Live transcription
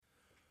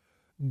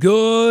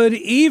Good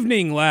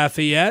evening,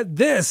 Lafayette.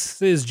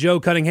 This is Joe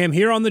Cunningham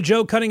here on the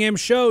Joe Cunningham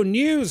Show.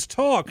 News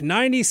Talk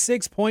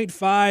 96.5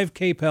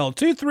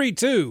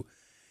 KPEL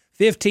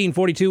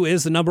 232-1542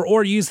 is the number,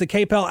 or use the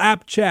KPEL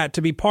app chat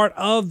to be part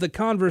of the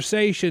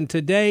conversation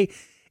today.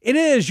 It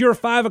is your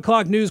 5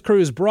 o'clock news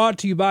cruise brought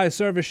to you by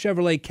Service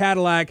Chevrolet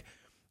Cadillac.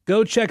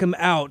 Go check them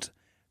out,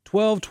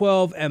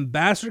 1212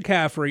 Ambassador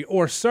Caffrey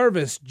or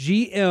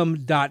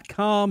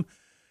servicegm.com.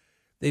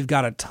 They've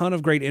got a ton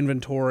of great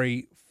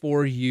inventory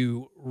for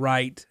you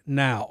right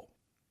now.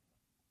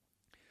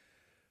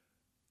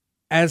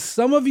 As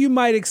some of you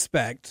might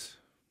expect,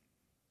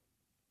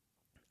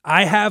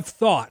 I have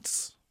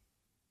thoughts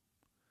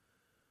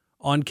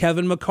on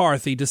Kevin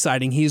McCarthy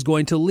deciding he's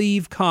going to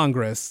leave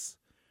Congress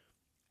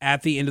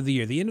at the end of the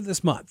year, the end of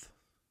this month.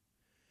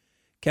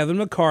 Kevin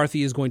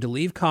McCarthy is going to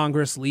leave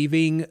Congress,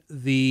 leaving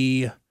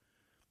the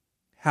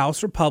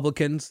House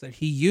Republicans that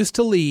he used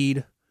to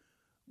lead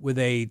with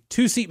a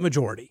 2-seat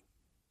majority.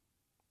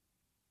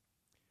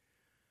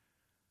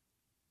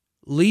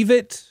 Leave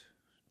it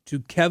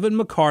to Kevin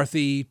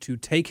McCarthy to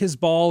take his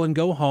ball and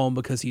go home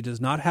because he does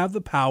not have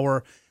the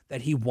power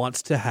that he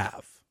wants to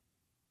have.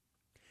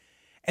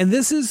 And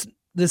this is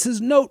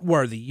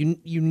noteworthy.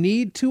 You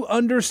need to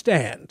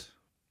understand.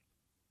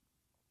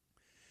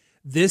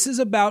 This is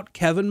about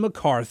Kevin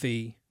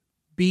McCarthy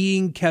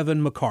being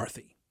Kevin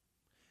McCarthy.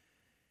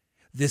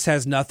 This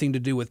has nothing to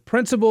do with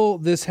principle.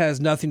 This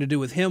has nothing to do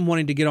with him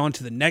wanting to get on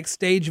to the next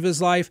stage of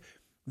his life.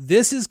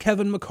 This is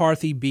Kevin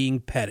McCarthy being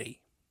petty.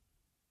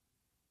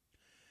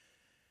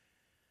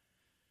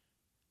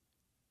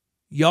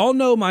 Y'all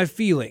know my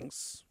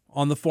feelings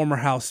on the former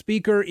House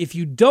Speaker. If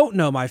you don't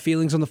know my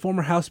feelings on the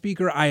former House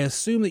Speaker, I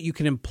assume that you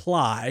can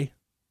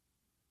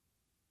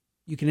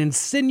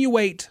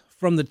insinuate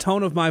from the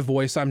tone of my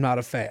voice I'm not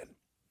a fan.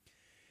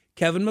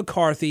 Kevin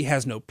McCarthy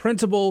has no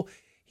principle.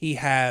 He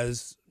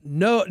does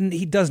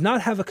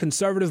not have a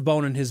conservative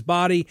bone in his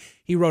body.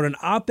 He wrote an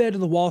op-ed in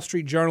the Wall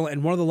Street Journal,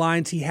 and one of the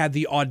lines he had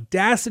the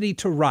audacity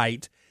to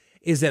write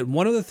is that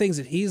one of the things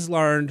that he's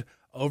learned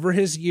over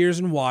his years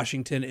in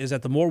Washington is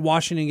that the more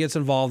Washington gets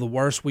involved, the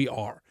worse we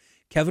are.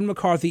 Kevin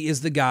McCarthy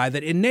is the guy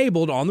that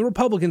enabled, on the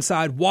Republican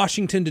side,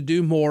 Washington to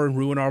do more and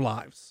ruin our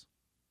lives.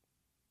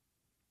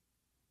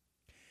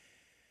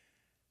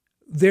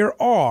 There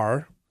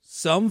are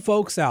some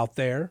folks out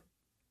there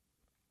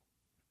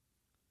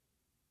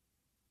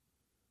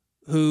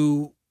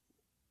who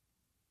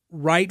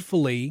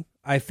rightfully,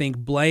 I think,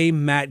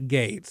 blame Matt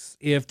Gaetz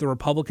if the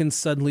Republicans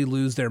suddenly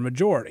lose their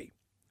majority.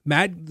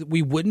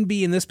 We wouldn't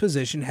be in this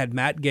position had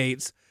Matt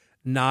Gaetz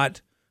not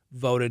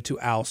voted to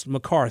oust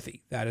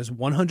McCarthy. That is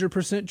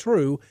 100%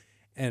 true,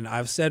 and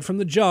I've said from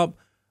the jump,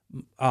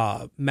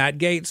 Matt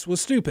Gaetz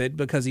was stupid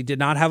because he did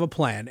not have a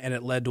plan, and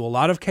it led to a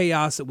lot of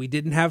chaos that we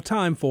didn't have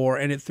time for,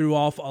 and it threw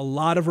off a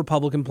lot of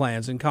Republican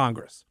plans in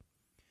Congress.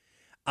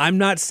 I'm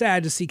not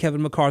sad to see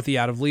Kevin McCarthy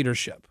out of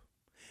leadership.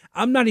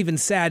 I'm not even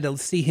sad to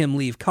see him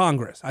leave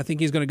Congress. I think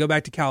he's going to go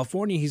back to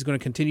California. He's going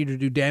to continue to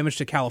do damage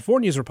to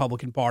California's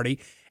Republican Party,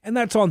 and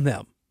that's on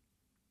them.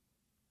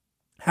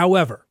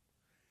 However,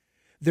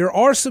 there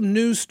are some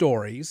news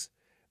stories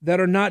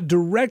that are not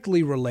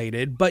directly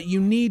related, but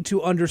you need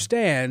to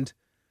understand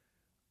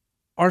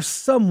are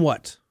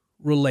somewhat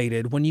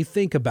related when you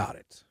think about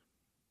it.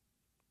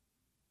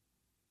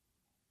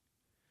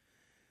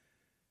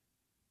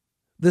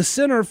 The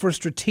Center for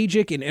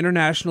Strategic and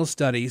International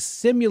Studies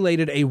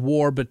simulated a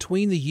war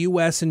between the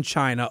U.S. and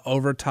China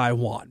over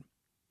Taiwan.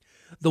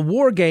 The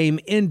war game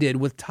ended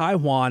with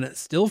Taiwan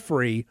still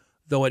free,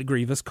 though at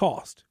grievous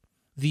cost.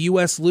 The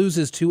U.S.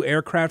 loses 2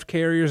 aircraft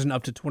carriers and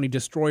up to 20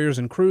 destroyers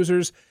and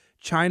cruisers.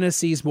 China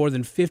sees more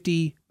than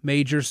 50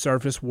 major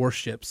surface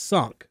warships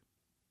sunk.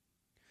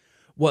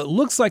 What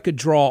looks like a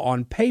draw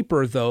on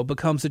paper, though,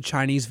 becomes a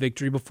Chinese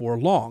victory before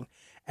long.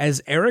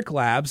 As Eric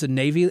Labs, a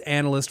Navy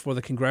analyst for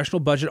the Congressional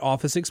Budget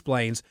Office,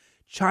 explains,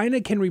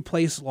 China can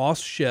replace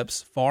lost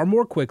ships far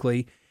more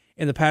quickly.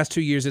 In the past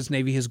 2 years, its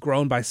Navy has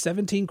grown by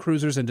 17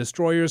 cruisers and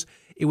destroyers.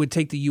 It would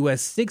take the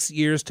U.S. 6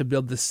 years to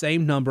build the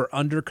same number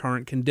under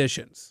current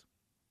conditions.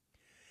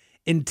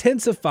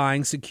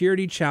 Intensifying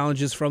security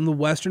challenges from the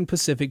Western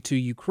Pacific to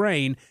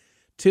Ukraine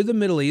to the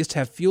Middle East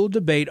have fueled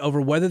debate over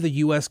whether the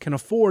U.S. can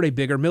afford a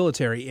bigger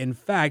military. In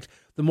fact,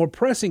 the more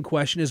pressing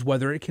question is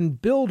whether it can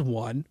build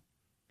one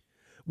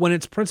when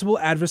its principal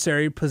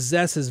adversary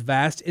possesses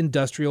vast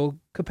industrial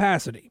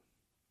capacity.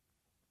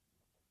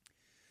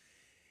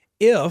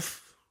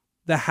 If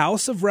the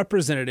House of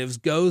Representatives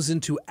goes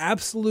into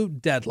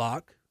absolute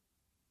deadlock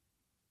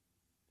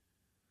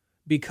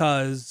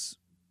because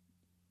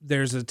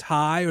there's a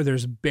tie or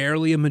there's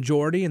barely a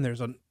majority and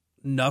there's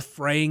enough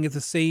fraying at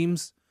the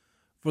seams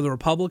for the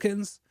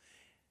Republicans,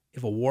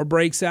 if a war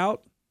breaks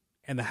out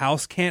and the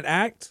House can't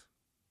act,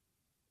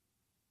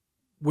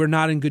 we're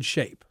not in good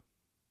shape.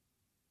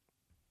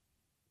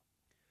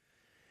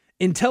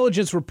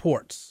 Intelligence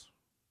reports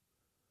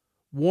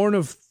warn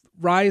of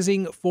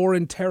rising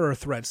foreign terror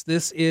threats.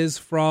 This is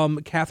from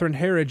Catherine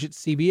Herridge at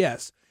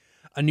CBS.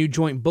 A new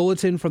joint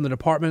bulletin from the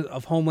Department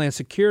of Homeland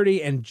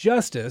Security and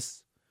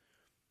Justice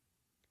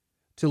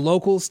to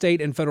local,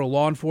 state, and federal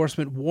law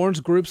enforcement,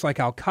 warns groups like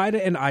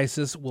Al-Qaeda and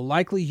ISIS will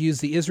likely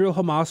use the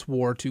Israel-Hamas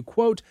war to,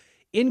 quote,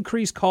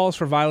 increase calls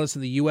for violence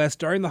in the U.S.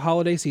 during the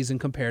holiday season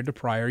compared to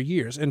prior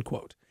years, end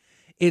quote.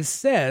 It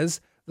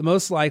says the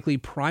most likely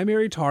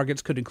primary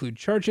targets could include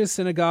churches,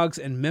 synagogues,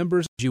 and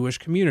members of the Jewish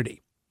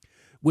community.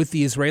 With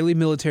the Israeli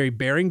military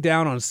bearing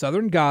down on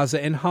southern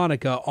Gaza and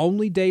Hanukkah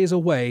only days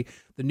away,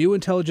 the new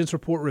intelligence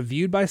report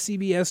reviewed by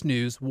CBS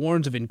News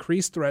warns of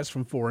increased threats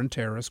from foreign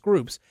terrorist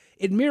groups.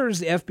 It mirrors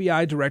the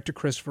FBI Director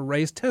Christopher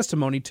Wray's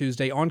testimony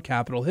Tuesday on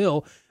Capitol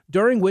Hill,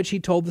 during which he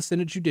told the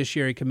Senate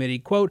Judiciary Committee,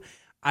 quote,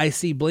 I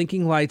see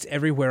blinking lights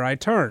everywhere I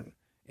turn,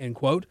 end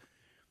quote,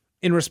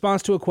 in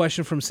response to a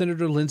question from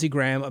Senator Lindsey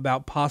Graham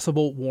about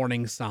possible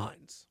warning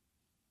signs.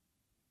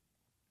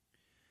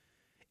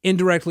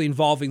 Indirectly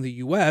involving the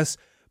U.S.,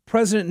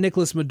 President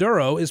Nicolas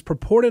Maduro is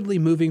purportedly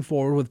moving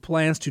forward with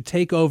plans to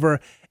take over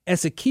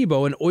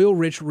Essequibo, an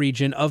oil-rich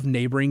region of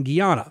neighboring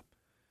Guyana.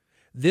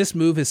 This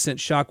move has sent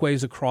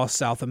shockwaves across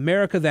South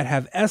America that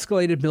have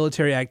escalated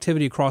military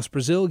activity across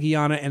Brazil,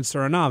 Guyana, and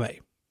Suriname.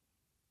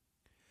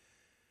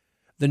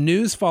 The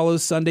news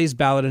follows Sunday's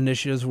ballot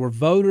initiatives where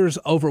voters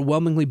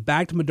overwhelmingly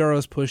backed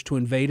Maduro's push to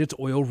invade its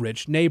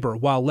oil-rich neighbor.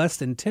 While less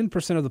than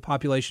 10% of the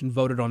population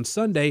voted on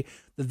Sunday,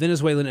 the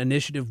Venezuelan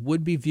initiative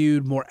would be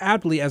viewed more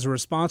aptly as a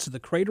response to the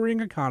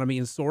cratering economy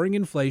and soaring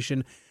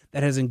inflation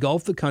that has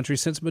engulfed the country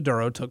since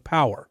Maduro took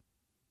power.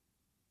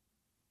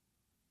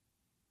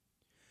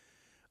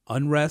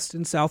 Unrest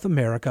in South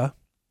America,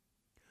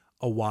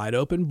 a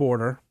wide-open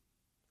border,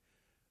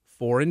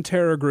 foreign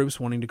terror groups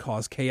wanting to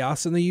cause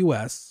chaos in the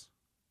U.S.,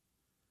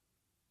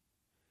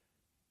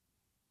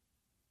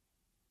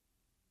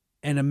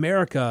 and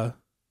America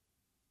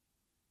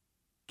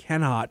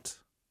cannot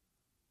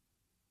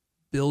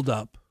build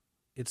up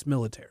its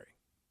military.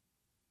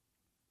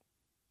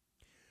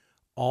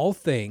 All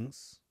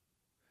things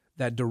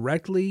that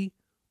directly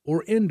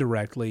or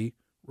indirectly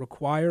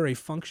require a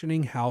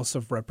functioning House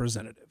of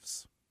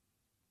Representatives.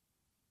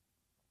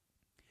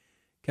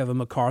 Kevin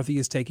McCarthy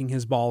is taking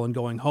his ball and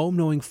going home,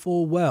 knowing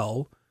full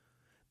well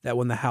that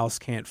when the House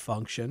can't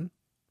function,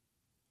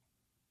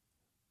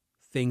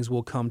 things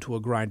will come to a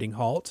grinding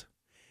halt,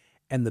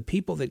 and the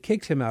people that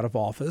kicked him out of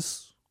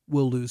office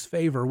will lose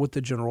favor with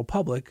the general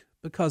public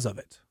because of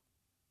it.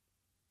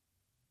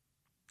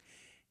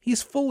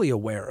 He's fully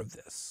aware of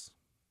this.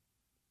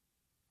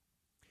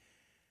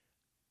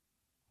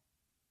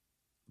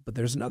 But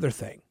there's another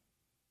thing.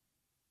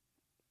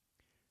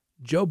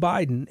 Joe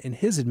Biden and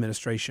his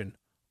administration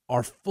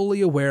are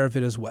fully aware of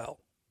it as well.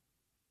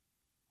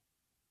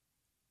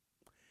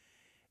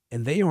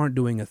 And they aren't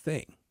doing a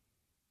thing.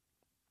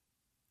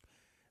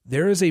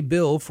 There is a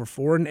bill for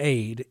foreign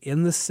aid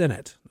in the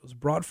Senate that was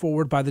brought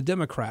forward by the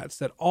Democrats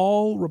that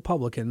all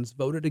Republicans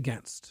voted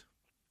against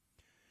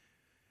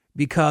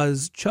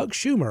because Chuck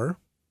Schumer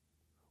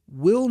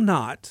will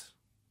not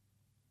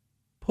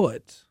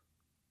put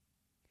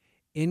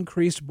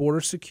increased border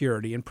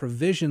security and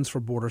provisions for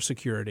border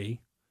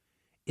security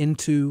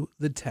into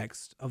the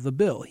text of the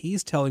bill.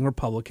 He's telling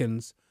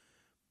Republicans,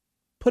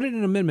 put it in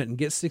an amendment and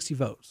get 60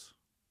 votes.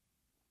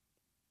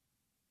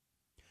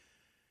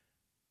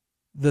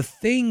 The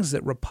things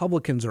that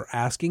Republicans are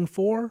asking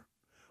for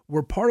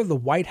were part of the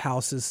White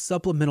House's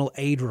supplemental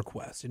aid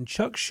request, and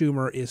Chuck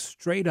Schumer is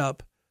straight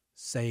up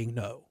saying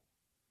no.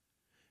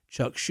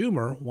 Chuck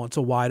Schumer wants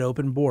a wide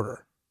open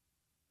border.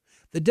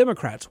 The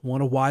Democrats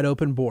want a wide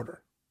open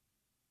border.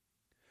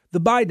 The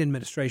Biden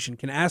administration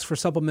can ask for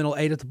supplemental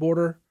aid at the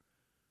border,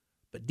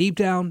 but deep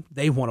down,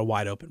 they want a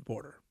wide open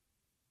border.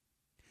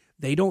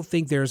 They don't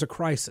think there is a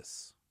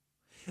crisis.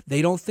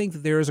 They don't think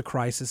that there is a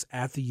crisis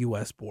at the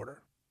U.S.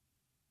 border.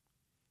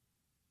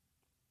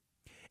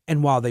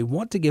 And while they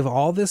want to give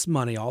all this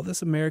money, all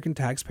this American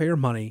taxpayer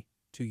money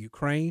to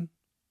Ukraine,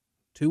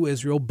 to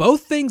Israel,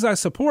 both things I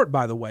support,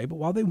 by the way, but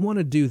while they want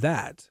to do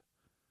that,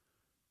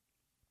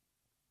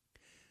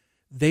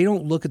 they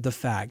don't look at the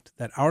fact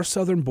that our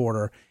southern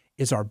border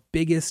is our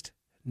biggest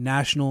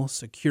national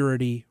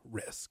security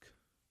risk.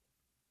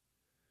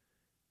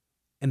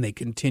 And they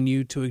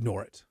continue to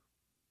ignore it.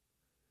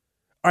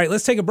 All right,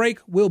 let's take a break.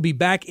 We'll be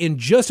back in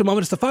just a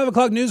moment. It's the 5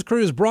 o'clock news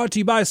cruise brought to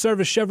you by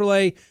Service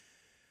Chevrolet.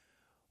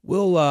 We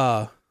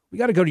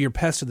got to go to your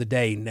pest of the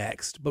day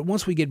next. But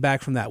once we get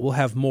back from that, we'll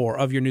have more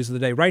of your news of the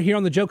day right here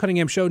on the Joe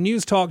Cunningham Show,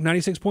 News Talk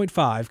 96.5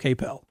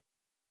 KPEL.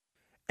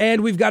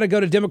 And we've got to go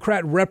to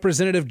Democrat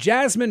Representative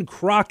Jasmine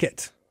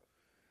Crockett.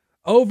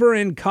 Over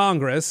in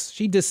Congress,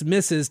 she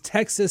dismisses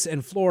Texas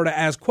and Florida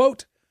as,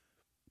 quote,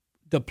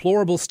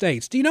 deplorable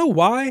states. Do you know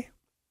why?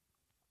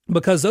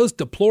 Because those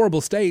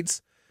deplorable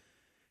states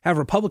have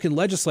Republican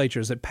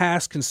legislatures that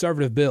pass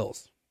conservative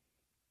bills.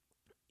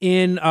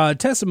 In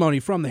testimony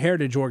from the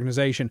Heritage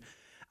Organization,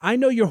 I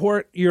know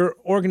your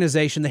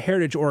organization, the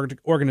Heritage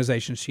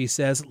Organization, she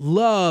says,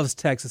 loves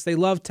Texas. They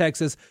love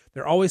Texas.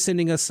 They're always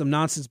sending us some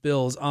nonsense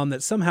bills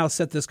that somehow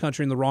set this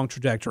country in the wrong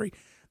trajectory.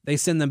 They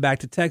send them back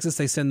to Texas.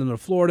 They send them to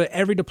Florida.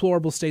 Every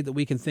deplorable state that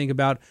we can think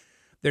about,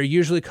 they're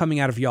usually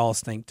coming out of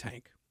y'all's think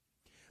tank.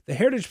 The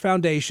Heritage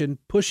Foundation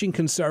pushing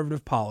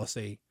conservative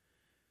policy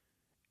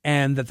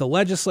and that the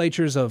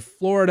legislatures of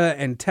Florida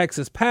and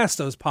Texas passed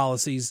those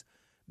policies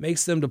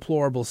makes them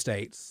deplorable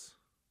states.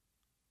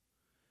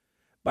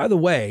 By the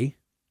way,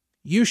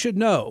 you should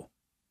know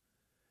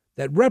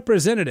that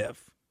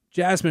Representative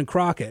Jasmine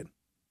Crockett,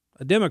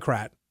 a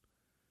Democrat,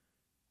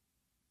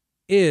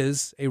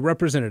 is a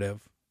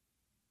representative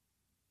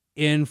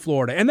in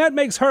Florida. And that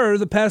makes her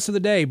the pest of the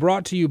day,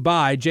 brought to you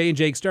by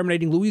J&J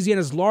Exterminating,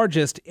 Louisiana's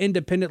largest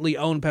independently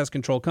owned pest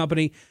control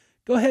company.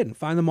 Go ahead and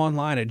find them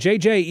online at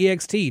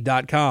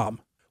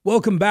jjext.com.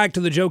 Welcome back to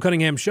the Joe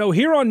Cunningham Show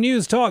here on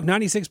News Talk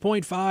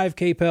 96.5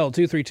 KPEL.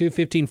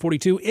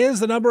 232-1542 is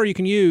the number. You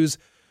can use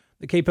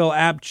the KPEL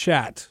app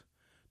chat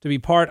to be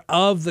part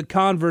of the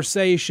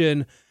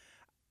conversation.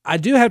 I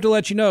do have to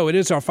let you know, it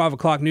is our 5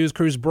 o'clock news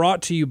cruise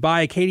brought to you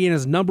by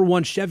Acadiana's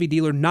 #1 Chevy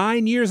dealer,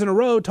 9 years in a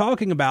row,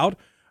 talking about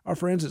our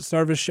friends at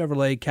Service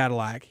Chevrolet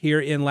Cadillac here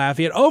in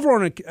Lafayette, over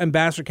on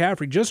Ambassador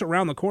Caffrey, just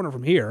around the corner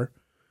from here.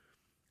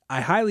 I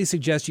highly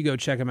suggest you go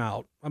check them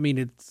out. I mean,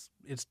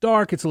 it's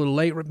dark, it's a little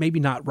late, maybe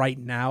not right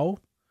now,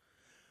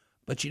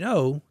 but you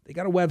know, they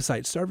got a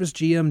website,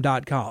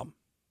 servicegm.com.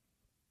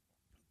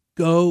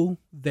 Go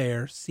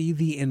there, see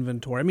the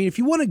inventory. I mean, if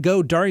you want to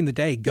go during the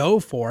day, go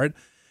for it.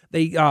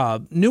 They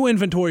new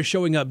inventory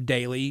showing up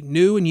daily,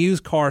 new and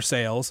used car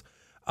sales,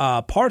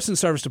 parts and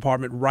service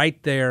department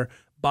right there,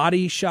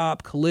 body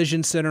shop,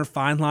 collision center,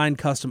 fine line,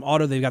 custom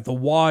auto. They've got the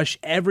wash,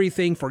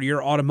 everything for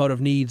your automotive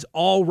needs,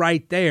 all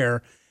right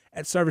there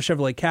at Service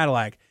Chevrolet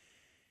Cadillac.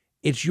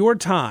 It's your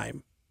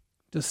time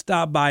to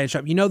stop by and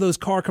shop. You know those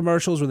car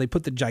commercials where they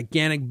put the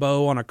gigantic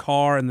bow on a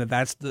car and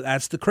that's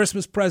the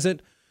Christmas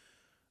present?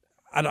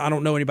 I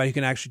don't know anybody who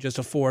can actually just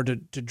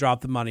afford to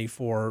drop the money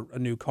for a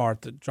new car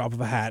at the drop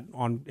of a hat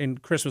in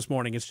Christmas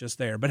morning. It's just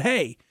there. But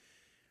hey,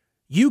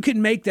 you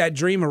can make that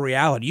dream a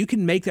reality. You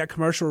can make that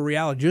commercial a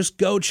reality. Just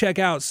go check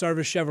out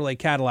Service Chevrolet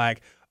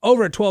Cadillac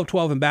over at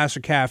 1212 Ambassador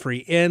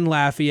Caffrey in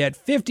Lafayette.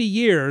 50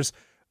 years,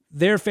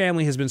 their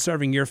family has been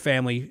serving your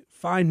family.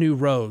 Find new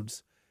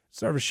roads.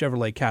 Service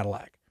Chevrolet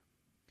Cadillac.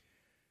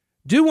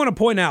 Do want to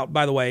point out,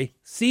 by the way,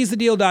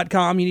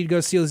 seizethedeal.com. You need to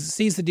go to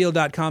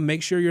seizethedeal.com.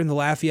 Make sure you're in the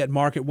Lafayette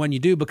market when you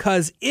do,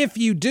 because if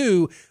you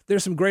do,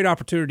 there's some great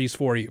opportunities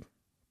for you.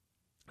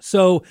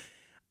 So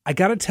I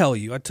got to tell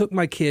you, I took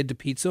my kid to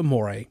Pizza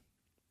Amore,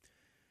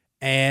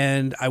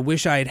 and I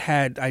wish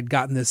I'd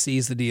gotten this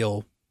Seize the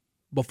Deal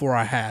before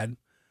I had.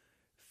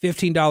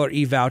 $15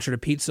 e-voucher to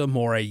Pizza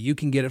Amore. You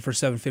can get it for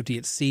 $7.50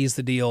 at Seize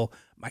the Deal.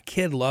 My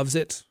kid loves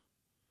it.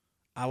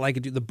 I like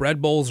it. The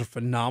bread bowls are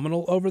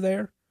phenomenal over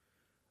there.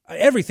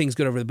 Everything's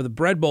good over there, but the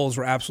bread bowls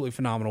were absolutely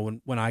phenomenal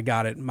when I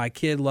got it. My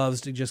kid loves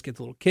to just get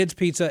the little kids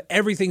pizza.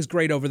 Everything's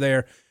great over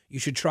there. You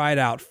should try it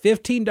out.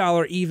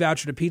 $15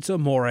 e-voucher to Pizza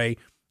Amore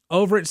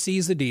over at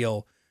Seize the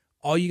Deal.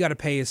 All you got to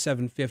pay is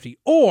 $7.50.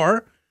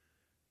 Or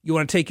you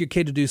want to take your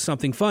kid to do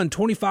something fun,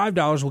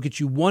 $25 will get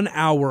you 1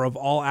 hour of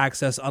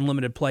all-access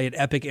unlimited play at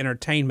Epic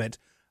Entertainment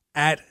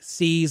at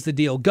Seize the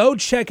Deal. Go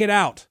check it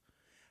out.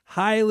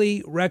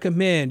 Highly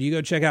recommend you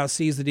go check out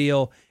Seize the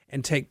Deal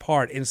and take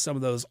part in some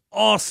of those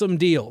awesome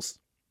deals.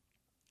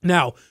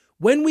 Now,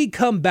 when we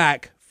come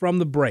back from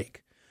the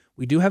break,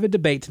 we do have a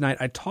debate tonight.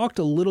 I talked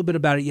a little bit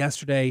about it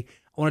yesterday.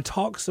 I want to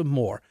talk some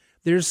more.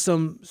 There's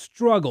some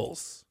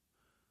struggles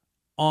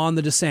on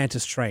the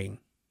DeSantis train.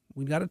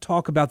 We've got to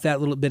talk about that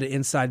little bit of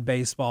inside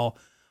baseball.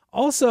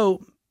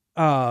 Also,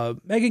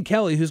 Megyn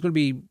Kelly, who's going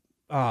to be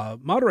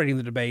moderating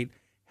the debate,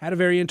 had a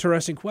very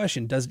interesting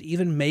question. Does it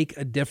even make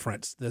a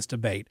difference, this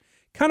debate?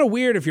 Kind of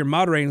weird if you're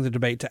moderating the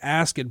debate to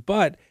ask it,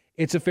 but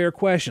it's a fair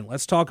question.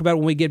 Let's talk about it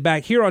when we get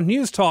back here on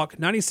News Talk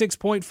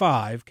 96.5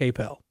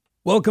 KPEL.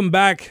 Welcome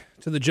back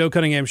to the Joe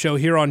Cunningham Show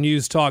here on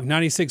News Talk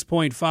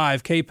 96.5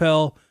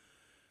 KPEL.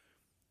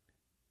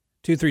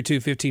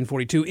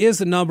 232-1542 is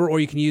the number, or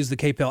you can use the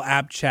KPEL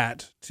app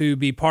chat to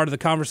be part of the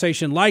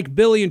conversation like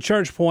Billy in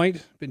Church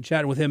Point. Been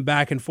chatting with him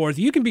back and forth.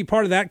 You can be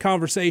part of that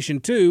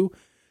conversation too.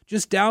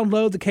 Just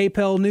download the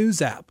KPEL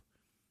News app.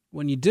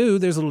 When you do,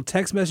 there's a little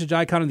text message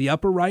icon in the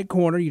upper right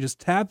corner. You just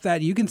tap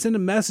that. You can send a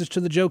message to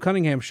the Joe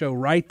Cunningham Show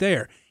right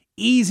there.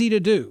 Easy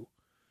to do.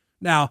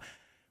 Now,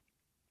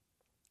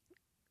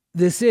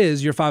 this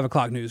is your 5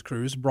 o'clock news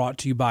cruise brought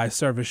to you by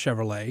Service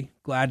Chevrolet.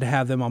 Glad to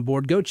have them on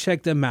board. Go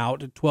check them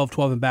out at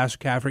 1212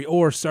 Ambassador Caffrey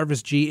or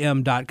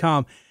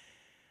servicegm.com.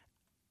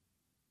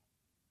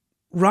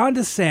 Ron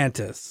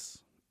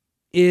DeSantis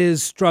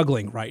is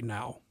struggling right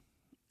now.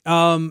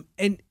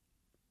 And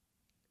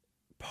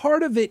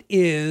part of it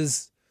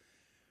is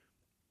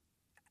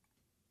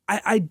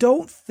I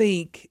don't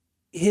think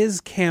his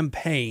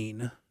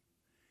campaign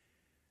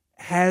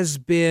has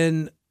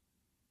been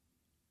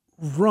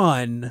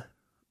run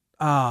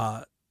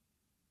at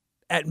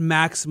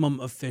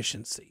maximum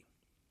efficiency.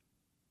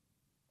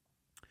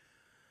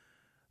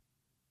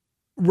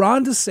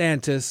 Ron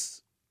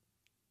DeSantis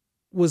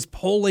was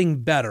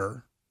polling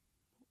better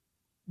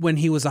when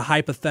he was a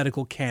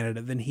hypothetical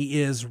candidate than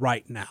he is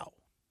right now.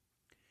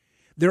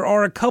 There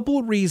are a couple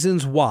of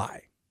reasons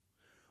why.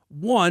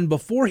 One,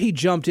 before he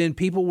jumped in,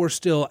 people were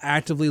still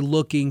actively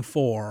looking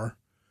for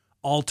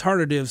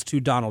alternatives to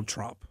Donald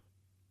Trump.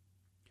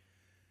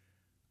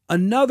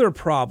 Another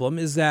problem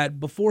is that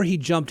before he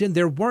jumped in,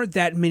 there weren't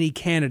that many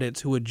candidates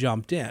who had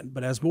jumped in.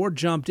 But as more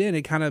jumped in,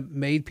 it kind of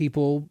made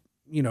people,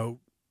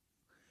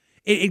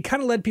 it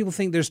kind of led people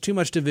think there's too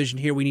much division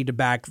here. We need to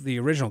back the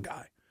original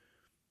guy.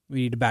 We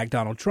need to back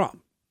Donald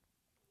Trump.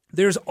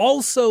 There's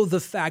also the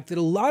fact that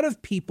a lot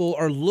of people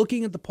are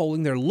looking at the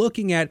polling. They're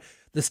looking at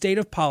the state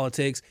of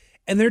politics,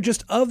 and they're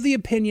just of the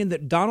opinion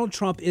that Donald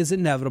Trump is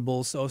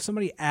inevitable. So if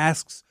somebody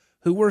asks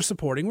who we're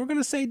supporting, we're going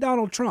to say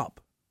Donald Trump.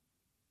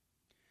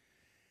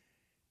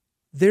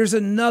 There's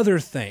another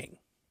thing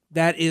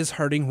that is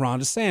hurting Ron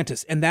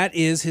DeSantis, and that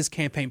is his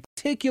campaign,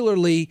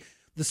 particularly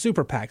the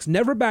super PACs.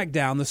 Never Back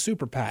Down, the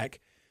super PAC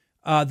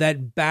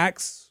that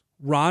backs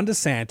Ron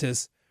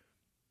DeSantis,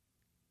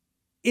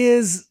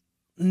 is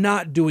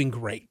not doing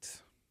great.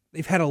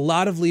 They've had a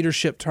lot of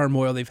leadership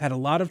turmoil. They've had a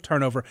lot of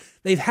turnover.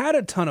 They've had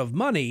a ton of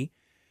money,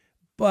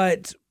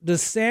 but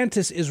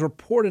DeSantis is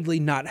reportedly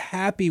not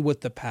happy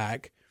with the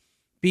PAC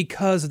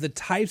because of the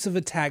types of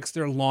attacks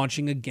they're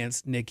launching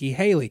against Nikki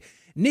Haley.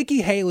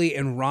 Nikki Haley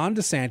and Ron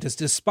DeSantis,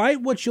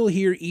 despite what you'll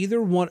hear either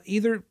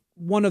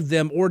one of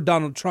them or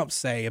Donald Trump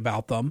say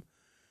about them,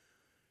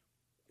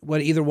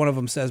 what either one of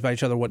them says about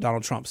each other, what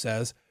Donald Trump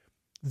says,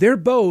 they're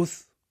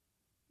both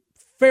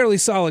fairly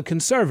solid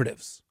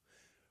conservatives.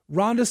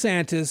 Ron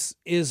DeSantis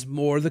is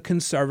more the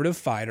conservative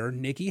fighter.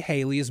 Nikki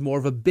Haley is more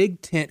of a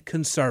big tent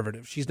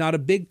conservative. She's not a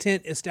big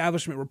tent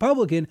establishment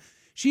Republican.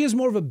 She is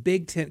more of a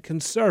big tent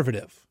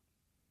conservative.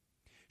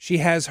 She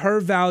has her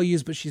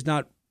values, but she's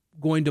not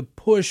going to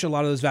push a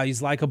lot of those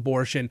values like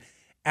abortion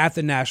at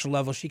the national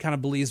level. She kind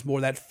of believes more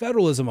that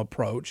federalism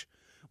approach,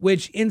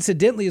 which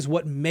incidentally is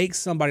what makes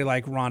somebody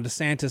like Ron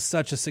DeSantis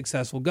such a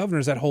successful governor,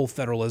 is that whole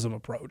federalism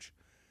approach.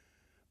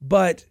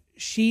 But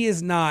she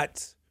is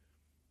not,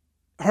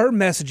 her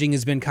messaging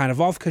has been kind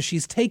of off because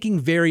she's taking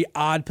very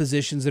odd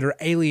positions that are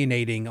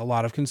alienating a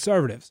lot of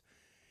conservatives.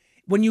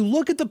 When you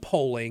look at the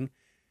polling,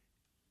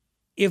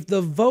 if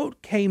the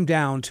vote came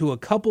down to a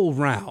couple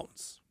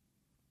rounds,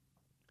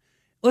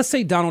 let's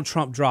say Donald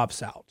Trump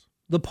drops out.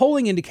 The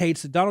polling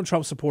indicates that Donald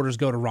Trump supporters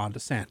go to Ron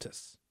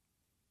DeSantis.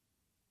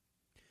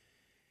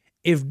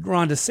 If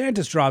Ron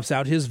DeSantis drops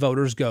out, his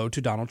voters go to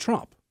Donald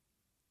Trump.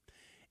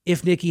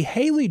 If Nikki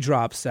Haley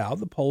drops out,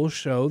 the polls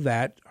show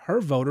that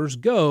her voters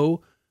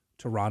go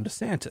to Ron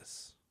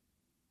DeSantis.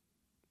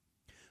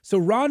 So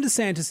Ron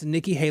DeSantis and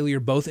Nikki Haley are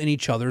both in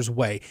each other's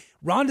way.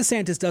 Ron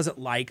DeSantis doesn't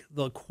like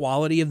the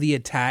quality of the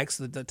attacks,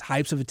 the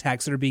types of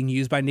attacks that are being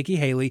used by Nikki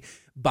Haley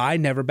by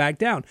Never Back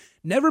Down.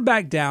 Never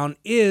Back Down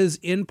is,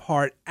 in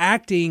part,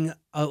 acting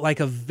like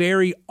a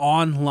very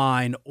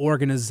online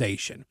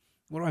organization.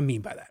 What do I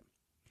mean by that?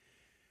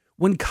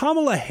 When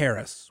Kamala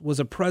Harris was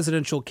a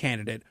presidential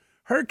candidate,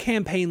 her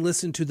campaign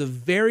listened to the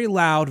very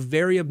loud,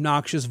 very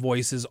obnoxious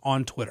voices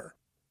on Twitter.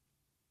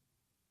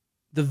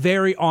 The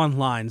very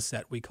online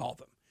set, we call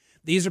them.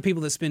 These are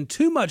people that spend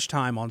too much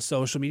time on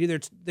social media.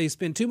 They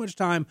spend too much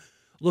time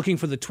looking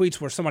for the tweets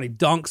where somebody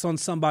dunks on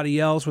somebody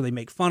else, where they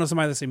make fun of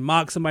somebody, they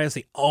mock somebody else,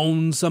 they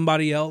own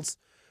somebody else,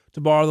 to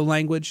borrow the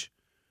language.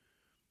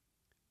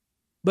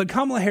 But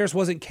Kamala Harris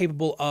wasn't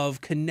capable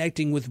of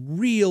connecting with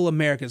real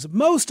Americans.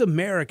 Most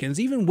Americans,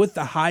 even with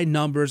the high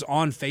numbers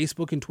on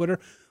Facebook and Twitter,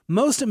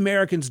 most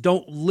Americans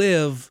don't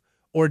live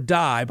or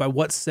die by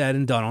what's said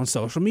and done on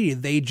social media.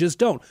 They just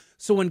don't.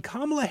 So when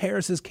Kamala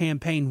Harris's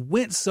campaign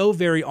went so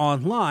very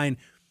online,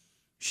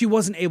 she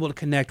wasn't able to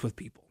connect with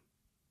people.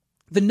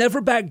 The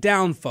Never Back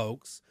Down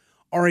folks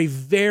are a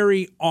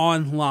very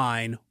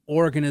online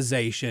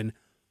organization,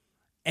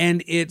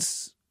 and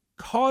it's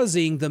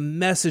causing the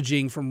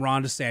messaging from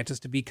Ron DeSantis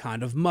to be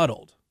kind of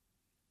muddled.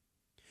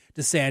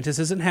 DeSantis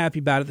isn't happy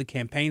about it. The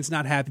campaign's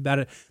not happy about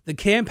it. The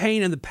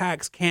campaign and the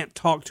PACs can't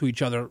talk to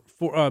each other.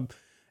 For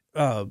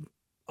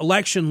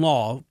election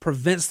law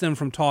prevents them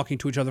from talking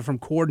to each other, from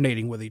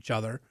coordinating with each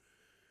other.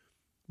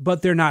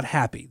 But they're not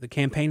happy. The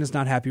campaign is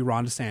not happy.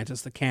 Ron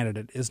DeSantis, the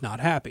candidate, is not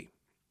happy.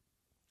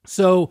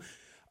 So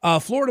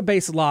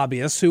Florida-based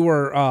lobbyists who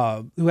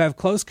have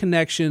close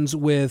connections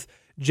with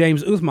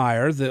James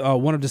Uthmeyer,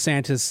 one of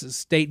DeSantis'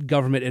 state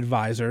government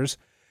advisors,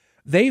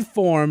 they've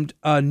formed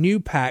a new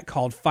PAC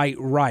called Fight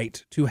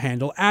Right to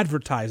handle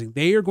advertising.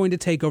 They are going to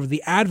take over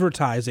the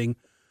advertising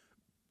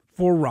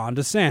for Ron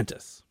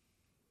DeSantis.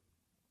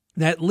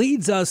 That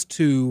leads us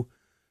to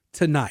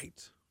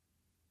tonight.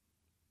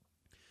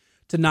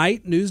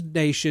 Tonight, News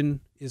Nation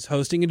is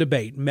hosting a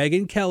debate.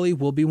 Megyn Kelly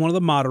will be one of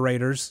the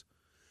moderators.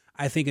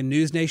 I think a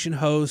News Nation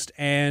host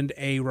and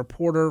a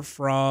reporter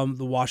from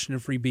the Washington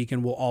Free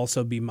Beacon will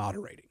also be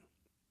moderating.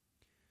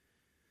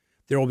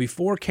 There will be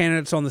 4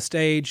 candidates on the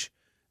stage.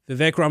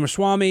 Vivek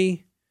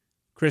Ramaswamy,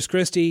 Chris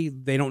Christie,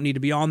 they don't need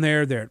to be on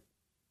there.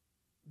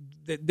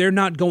 They're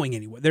not going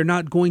anywhere. They're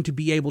not going to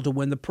be able to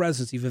win the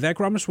presidency. Vivek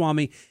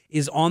Ramaswamy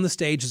is on the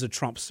stage as a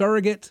Trump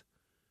surrogate.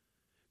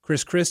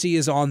 Chris Christie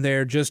is on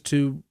there just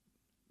to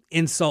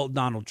insult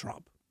Donald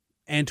Trump,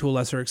 and to a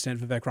lesser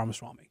extent Vivek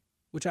Ramaswamy,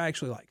 which I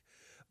actually like.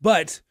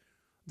 But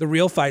the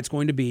real fight's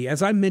going to be,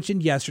 as I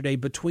mentioned yesterday,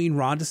 between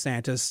Ron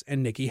DeSantis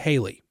and Nikki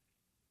Haley.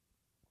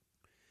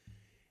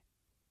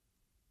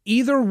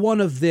 Either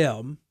one of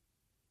them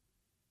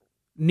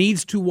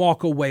needs to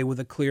walk away with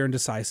a clear and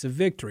decisive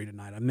victory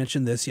tonight. I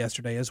mentioned this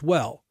yesterday as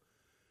well.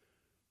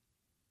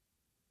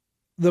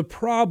 The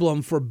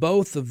problem for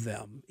both of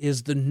them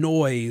is the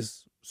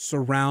noise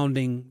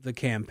surrounding the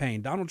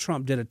campaign. Donald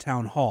Trump did a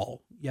town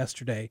hall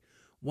yesterday.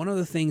 One of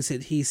the things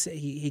that he said,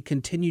 he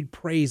continued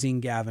praising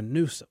Gavin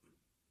Newsom.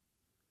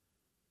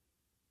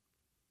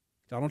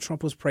 Donald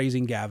Trump was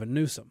praising Gavin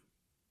Newsom.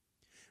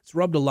 It's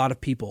rubbed a lot of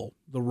people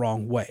the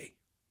wrong way.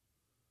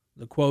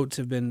 The quotes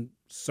have been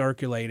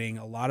circulating.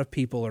 A lot of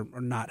people are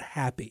not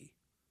happy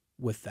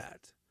with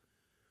that.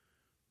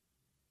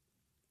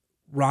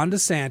 Ron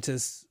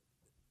DeSantis,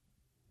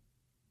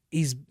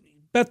 he's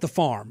bet the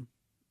farm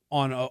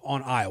on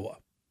Iowa.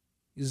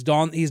 He's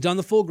done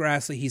the full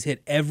Grassley. He's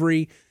hit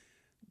every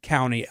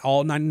county,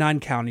 all 99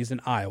 counties in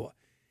Iowa.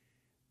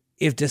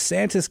 If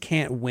DeSantis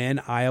can't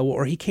win Iowa,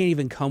 or he can't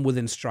even come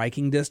within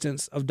striking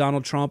distance of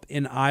Donald Trump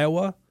in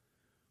Iowa,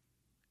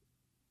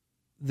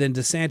 then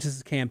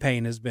DeSantis'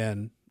 campaign is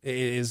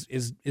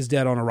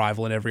dead on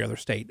arrival in every other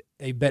state.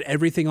 They bet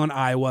everything on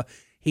Iowa.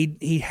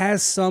 He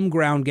has some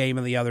ground game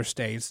in the other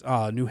states,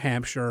 New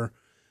Hampshire,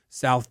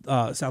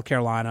 South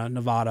Carolina,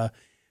 Nevada,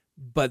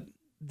 but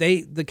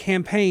the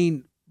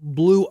campaign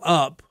blew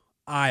up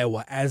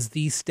Iowa as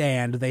the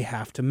stand they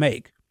have to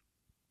make.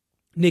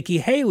 Nikki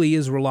Haley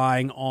is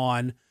relying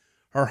on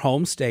her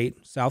home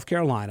state, South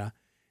Carolina,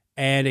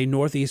 and a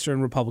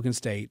northeastern Republican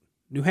state,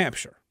 New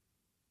Hampshire.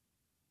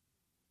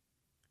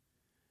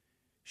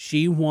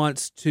 She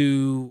wants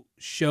to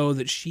show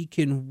that she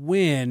can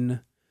win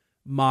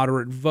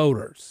moderate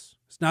voters.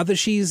 It's not that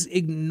she's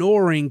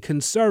ignoring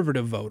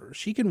conservative voters.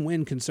 She can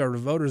win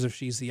conservative voters if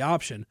she's the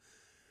option.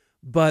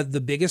 But the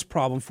biggest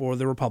problem for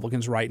the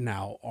Republicans right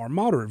now are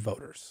moderate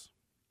voters.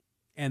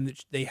 And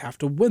they have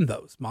to win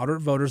those.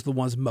 Moderate voters, the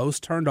ones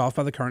most turned off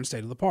by the current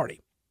state of the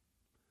party.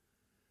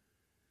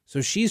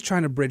 So she's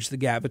trying to bridge the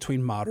gap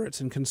between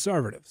moderates and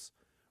conservatives.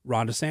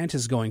 Ron DeSantis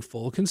is going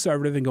full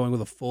conservative and going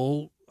with a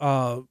full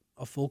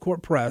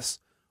court press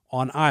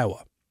on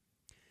Iowa.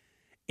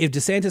 If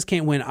DeSantis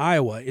can't win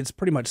Iowa, it's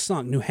pretty much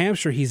sunk. New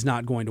Hampshire, he's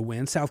not going to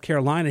win. South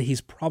Carolina,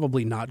 he's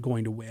probably not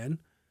going to win.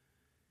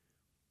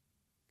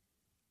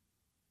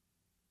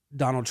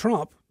 Donald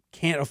Trump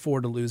can't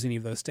afford to lose any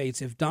of those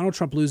states. If Donald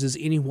Trump loses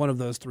any one of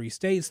those three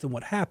states, then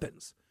what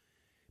happens?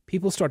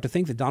 People start to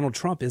think that Donald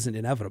Trump isn't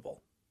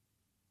inevitable.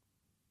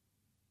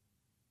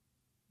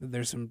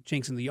 There's some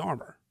chinks in the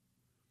armor.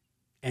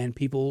 And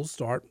people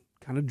start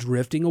kind of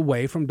drifting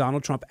away from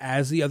Donald Trump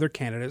as the other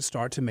candidates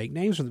start to make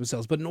names for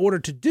themselves. But in order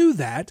to do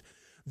that,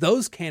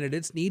 those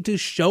candidates need to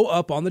show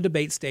up on the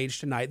debate stage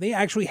tonight. They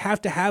actually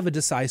have to have a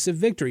decisive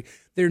victory.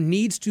 There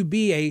needs to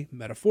be a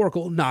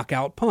metaphorical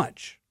knockout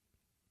punch.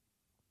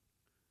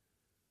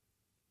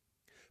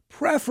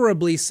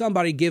 Preferably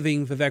somebody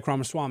giving Vivek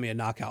Ramaswamy a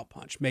knockout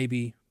punch,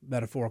 maybe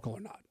metaphorical or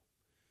not.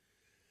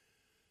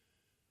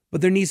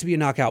 But there needs to be a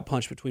knockout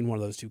punch between one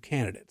of those two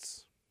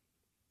candidates.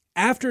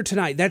 After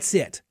tonight, that's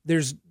it.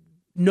 There's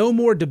no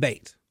more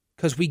debate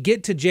because we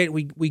get to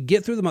we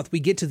get through the month. We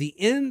get to the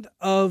end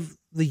of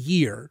the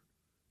year.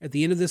 At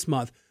the end of this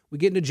month, we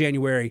get into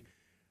January.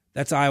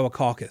 That's Iowa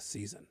caucus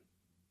season.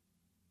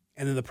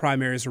 And then the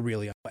primaries are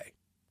really away.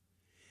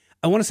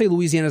 I want to say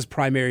Louisiana's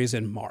primaries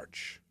in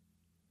March.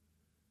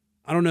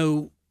 I don't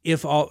know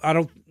if I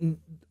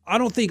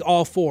don't think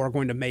all four are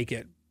going to make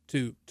it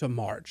to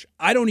March.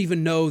 I don't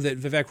even know that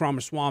Vivek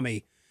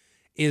Ramaswamy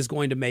is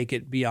going to make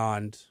it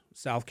beyond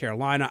South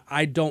Carolina.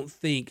 I don't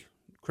think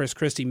Chris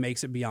Christie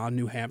makes it beyond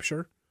New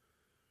Hampshire.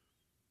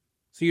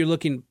 So you're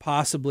looking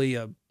possibly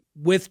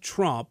with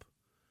Trump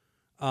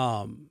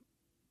included,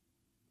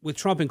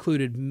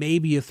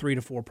 maybe a 3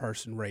 to 4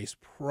 person race,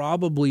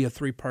 probably a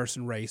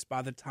 3-person race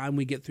by the time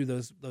we get through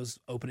those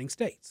opening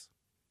states.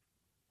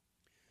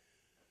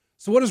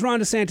 So what does Ron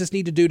DeSantis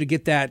need to do to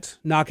get that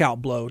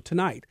knockout blow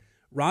tonight?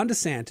 Ron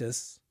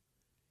DeSantis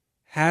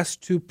has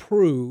to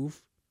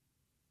prove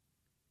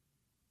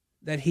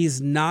that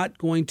he's not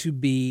going to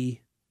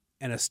be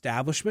an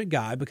establishment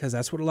guy, because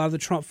that's what a lot of the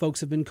Trump folks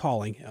have been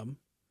calling him.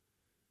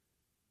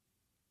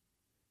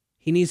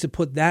 He needs to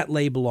put that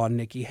label on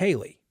Nikki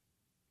Haley.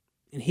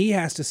 And he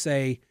has to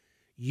say,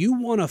 you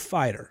want a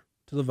fighter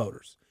to the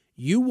voters.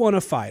 You want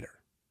a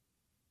fighter.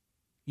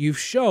 You've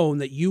shown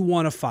that you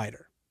want a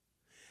fighter.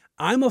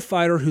 I'm a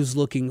fighter who's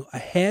looking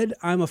ahead.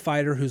 I'm a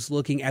fighter who's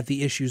looking at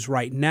the issues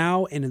right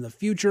now and in the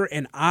future,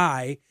 and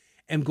I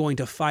am going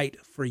to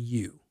fight for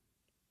you.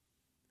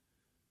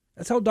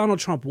 That's how Donald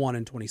Trump won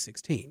in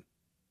 2016.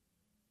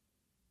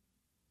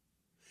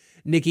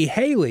 Nikki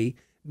Haley,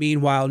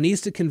 meanwhile, needs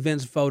to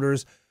convince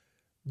voters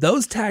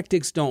those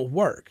tactics don't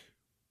work.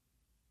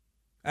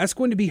 That's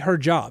going to be her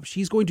job.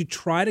 She's going to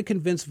try to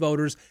convince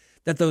voters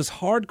that those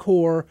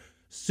hardcore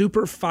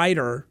super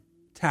fighter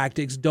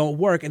tactics don't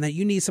work, and that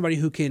you need somebody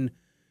who can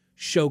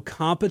show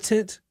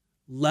competent,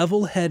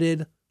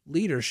 level-headed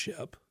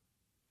leadership.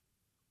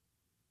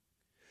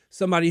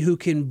 Somebody who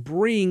can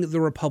bring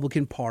the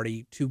Republican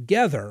Party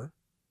together,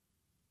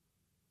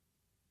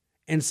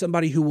 and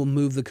somebody who will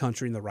move the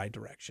country in the right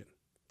direction.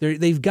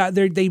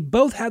 They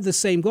both have the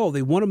same goal.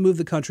 They want to move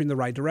the country in the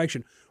right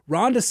direction.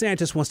 Ron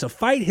DeSantis wants to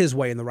fight his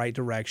way in the right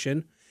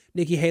direction.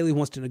 Nikki Haley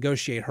wants to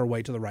negotiate her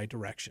way to the right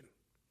direction.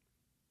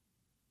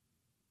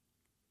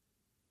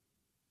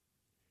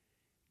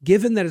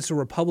 Given that it's a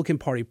Republican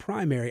Party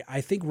primary,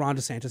 I think Ron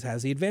DeSantis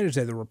has the advantage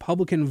there. The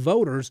Republican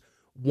voters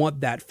want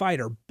that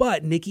fighter.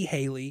 But Nikki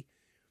Haley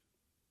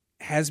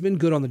has been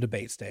good on the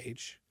debate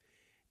stage.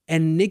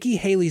 And Nikki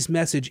Haley's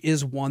message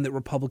is one that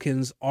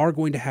Republicans are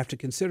going to have to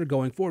consider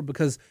going forward,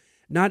 because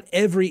not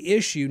every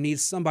issue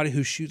needs somebody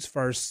who shoots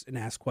first and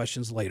asks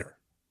questions later.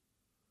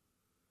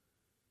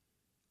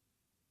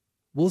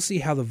 We'll see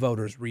how the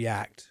voters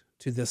react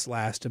to this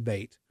last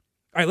debate.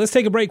 All right, let's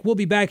take a break. We'll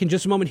be back in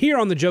just a moment here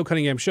on the Joe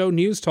Cunningham Show,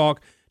 News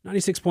Talk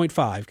 96.5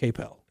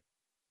 KPEL.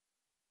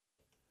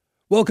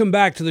 Welcome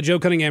back to the Joe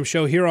Cunningham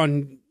Show here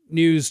on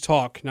News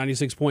Talk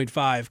 96.5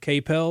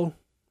 KPEL.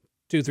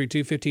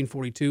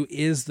 232-1542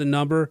 is the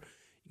number.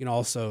 You can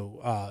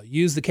also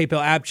use the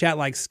KPEL app, chat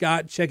like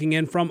Scott, checking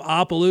in from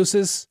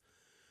Opelousas.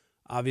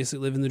 Obviously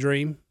living the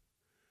dream.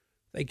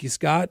 Thank you,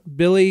 Scott.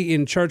 Billy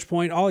in Church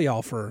Point, all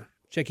y'all for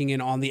checking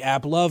in on the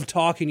app. Love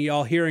talking to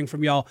y'all, hearing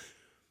from y'all.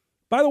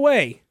 By the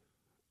way,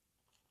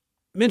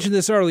 I mentioned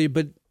this earlier,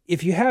 but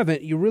if you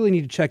haven't, you really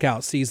need to check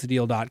out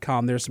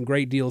seizethedeal.com. There's some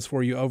great deals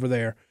for you over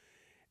there.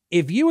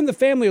 If you and the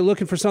family are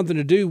looking for something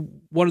to do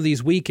one of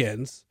these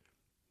weekends,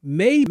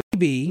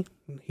 maybe,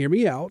 hear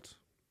me out,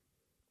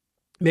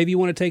 maybe you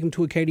want to take them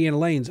to Acadiana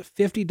Lanes. A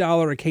 $50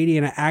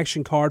 Acadiana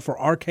action card for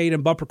arcade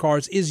and bumper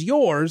cars is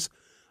yours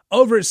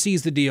over at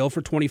Seize the Deal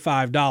for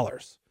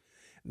 $25.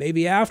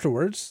 Maybe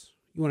afterwards,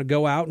 you want to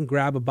go out and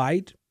grab a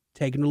bite,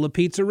 take them to La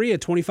Pizzeria,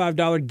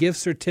 $25 gift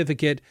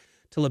certificate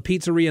to La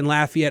Pizzeria in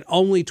Lafayette,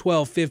 only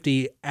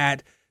 $12.50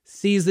 at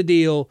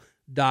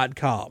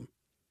seizethedeal.com.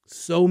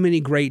 So many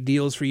great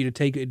deals for you to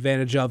take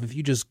advantage of. If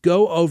you just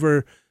go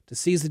over to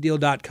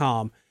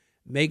seizethedeal.com,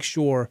 make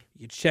sure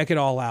you check it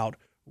all out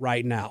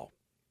right now.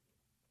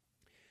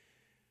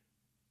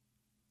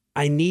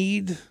 I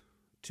need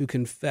to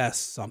confess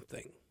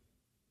something.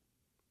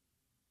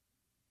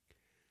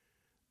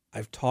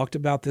 I've talked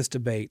about this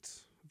debate.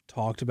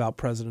 Talked about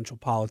presidential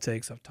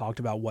politics. I've talked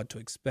about what to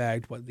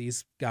expect, what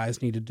these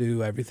guys need to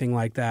do, everything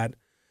like that.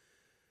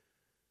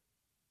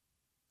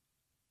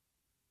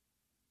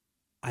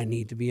 I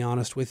need to be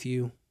honest with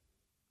you.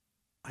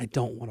 I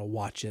don't want to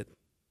watch it.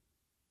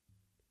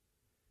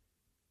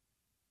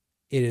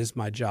 It is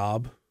my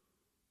job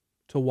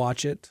to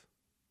watch it.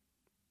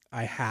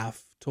 I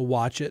have to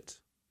watch it.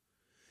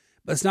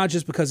 But it's not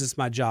just because it's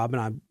my job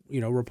and I,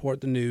 report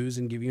the news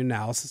and give you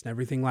analysis and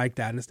everything like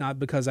that. And it's not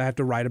because I have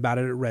to write about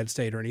it at Red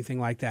State or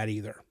anything like that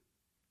either.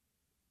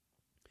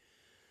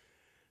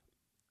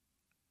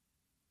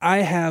 I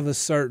have a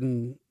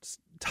certain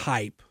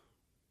type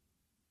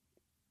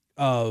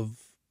of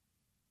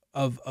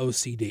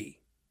OCD.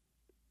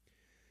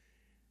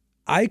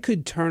 I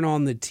could turn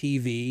on the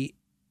TV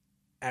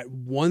at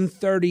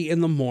 1:30 in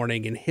the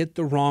morning and hit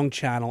the wrong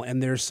channel,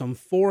 and there's some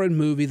foreign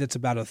movie that's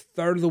about a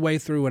third of the way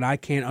through and I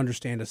can't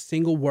understand a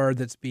single word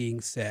that's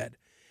being said.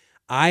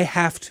 I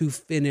have to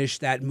finish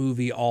that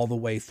movie all the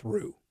way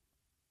through.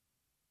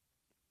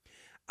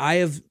 I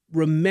have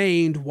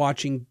remained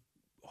watching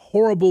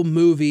horrible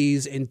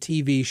movies and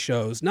TV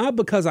shows, not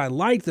because I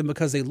like them,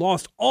 because they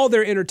lost all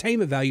their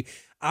entertainment value.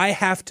 I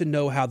have to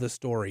know how the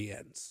story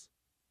ends.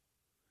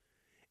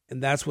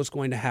 And that's what's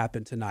going to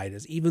happen tonight,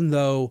 is even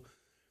though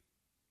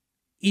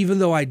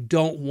I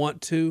don't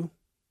want to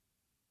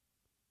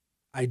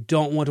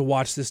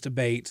watch this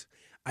debate.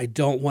 I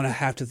don't want to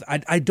have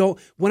to,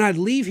 when I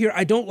leave here,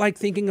 I don't like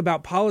thinking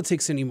about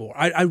politics anymore.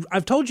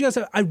 I've told you guys,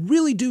 I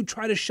really do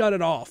try to shut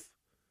it off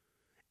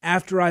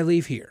after I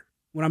leave here.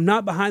 When I'm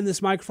not behind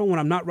this microphone, when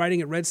I'm not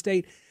writing at Red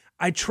State,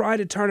 I try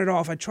to turn it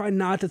off. I try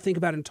not to think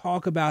about it and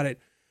talk about it.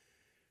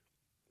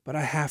 But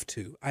I have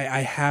to.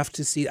 I have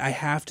to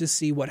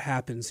see what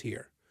happens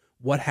here,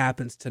 what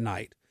happens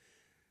tonight.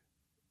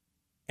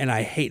 And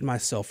I hate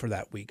myself for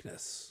that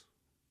weakness.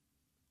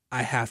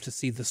 I have to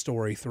see the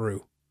story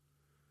through.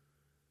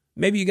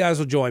 Maybe you guys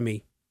will join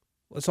me.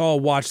 Let's all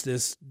watch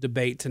this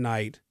debate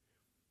tonight.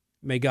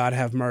 May God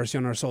have mercy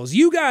on our souls.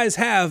 You guys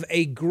have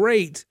a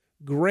great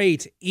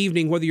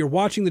evening, whether you're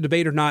watching the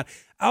debate or not.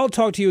 I'll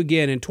talk to you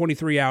again in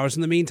 23 hours.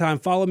 In the meantime,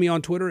 follow me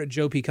on Twitter at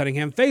Joe P.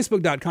 Cunningham,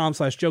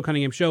 Facebook.com/Joe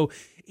Cunningham Show,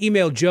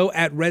 email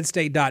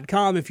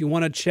joe@redstate.com if you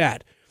want to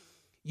chat.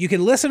 You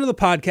can listen to the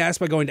podcast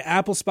by going to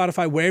Apple,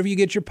 Spotify, wherever you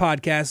get your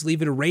podcasts.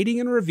 Leave it a rating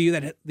and a review.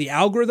 That the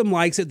algorithm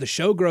likes it. The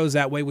show grows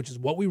that way, which is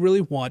what we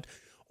really want.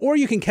 Or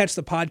you can catch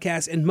the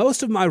podcast and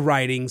most of my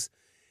writings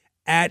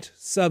at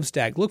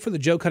Substack. Look for the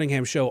Joe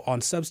Cunningham Show on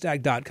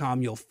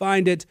Substack.com. You'll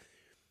find it.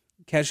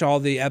 Catch all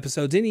the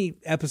episodes. Any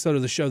episode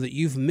of the show that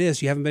you've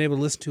missed, you haven't been able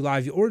to listen to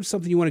live, or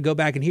something you want to go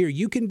back and hear,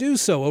 you can do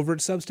so over at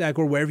Substack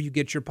or wherever you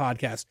get your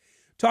podcast.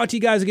 Talk to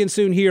you guys again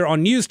soon here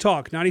on News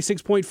Talk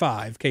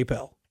 96.5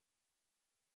 KPEL.